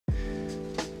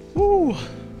Woo.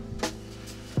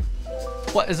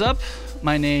 What is up?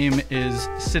 My name is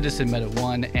Citizen Meta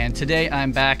 1, and today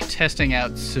I'm back testing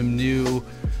out some new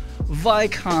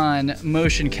Vicon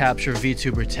motion capture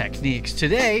VTuber techniques.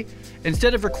 Today,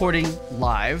 instead of recording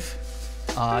live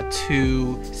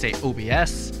to, say,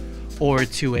 OBS or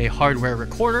to a hardware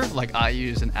recorder, like I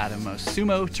use an Atomos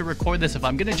Sumo to record this, if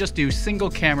I'm going to just do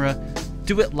single camera,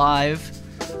 do it live.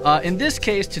 In this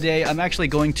case today, I'm actually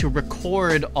going to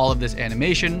record all of this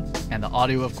animation and the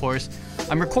audio, of course.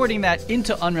 I'm recording that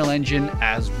into Unreal Engine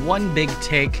as one big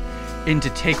take into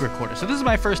Take Recorder. So this is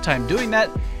my first time doing that,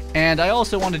 and I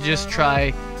also want to just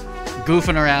try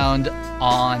goofing around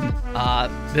on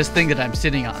this thing that I'm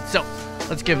sitting on. So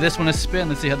let's give this one a spin.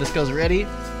 Let's see how this goes. Ready?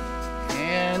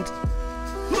 And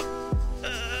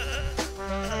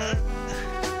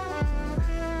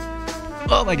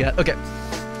oh my god, okay.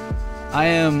 I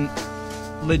am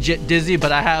legit dizzy,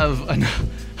 but I have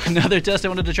another test I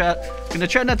wanted to try. I'm gonna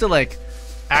try not to like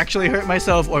actually hurt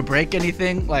myself or break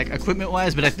anything like equipment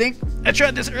wise, but I think I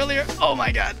tried this earlier. Oh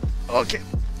my god. Okay.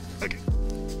 Okay.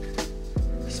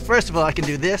 So first of all, I can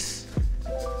do this.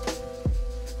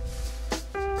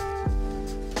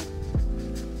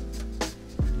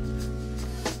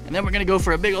 And then we're gonna go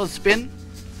for a big old spin.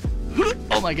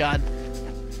 Oh my god.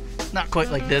 Not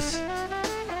quite like this.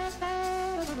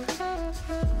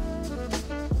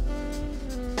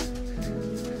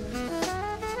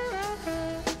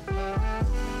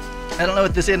 I don't know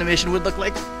what this animation would look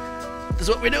like. This is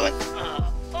what we're doing.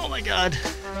 Oh my god.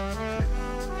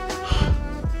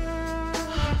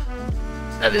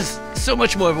 That is so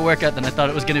much more of a workout than I thought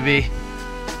it was going to be.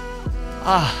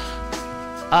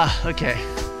 Okay.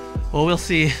 Well, we'll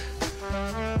see.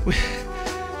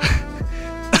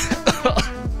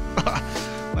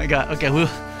 Oh my god. Okay, we'll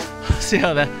see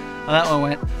how that one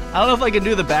went. I don't know if I can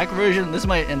do the back version. This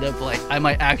might end up like I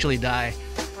might actually die.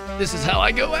 This is how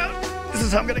I go out. This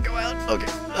is how I'm gonna go out.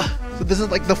 Okay. So this is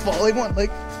like the falling one.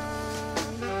 Like.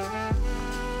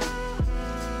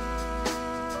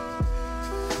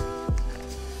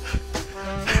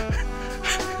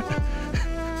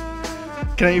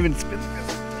 Can I even spin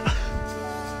this?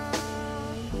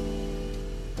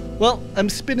 Well, I'm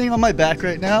spinning on my back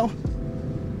right now.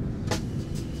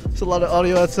 There's a lot of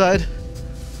audio outside.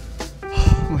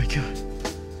 Oh my god.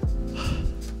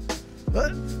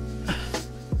 What?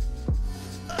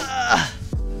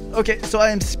 Okay, so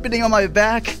I am spinning on my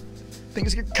back.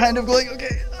 Things are kind of going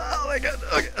okay. Oh my god.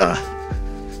 Okay.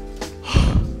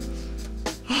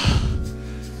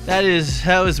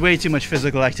 That was way too much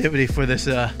physical activity for this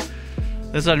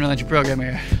this Unreal Engine program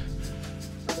here.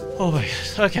 Oh my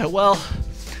gosh. Okay, well,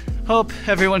 hope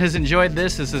everyone has enjoyed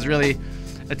this. This is really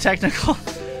a technical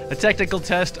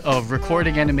test of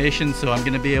recording animation, so I'm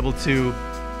gonna be able to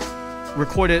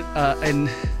record it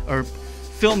or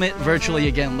film it virtually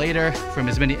again later from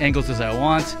as many angles as I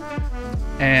want,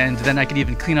 and then I can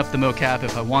even clean up the mocap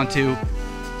if I want to,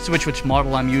 switch which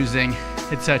model I'm using,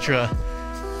 etc.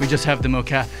 We just have the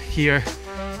mocap here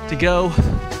to go.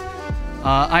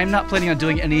 I'm not planning on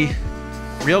doing any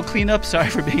real cleanup. Sorry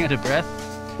for being out of breath.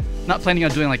 Not planning on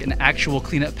doing like an actual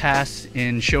cleanup pass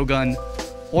in Shogun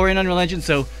or in Unreal Engine,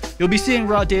 so you'll be seeing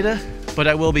raw data, but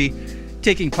I will be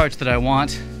taking parts that I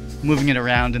want, moving it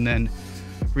around, and then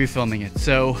refilming it.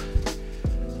 So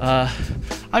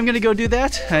I'm gonna go do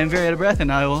that. I am very out of breath,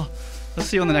 and I'll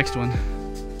see you on the next one.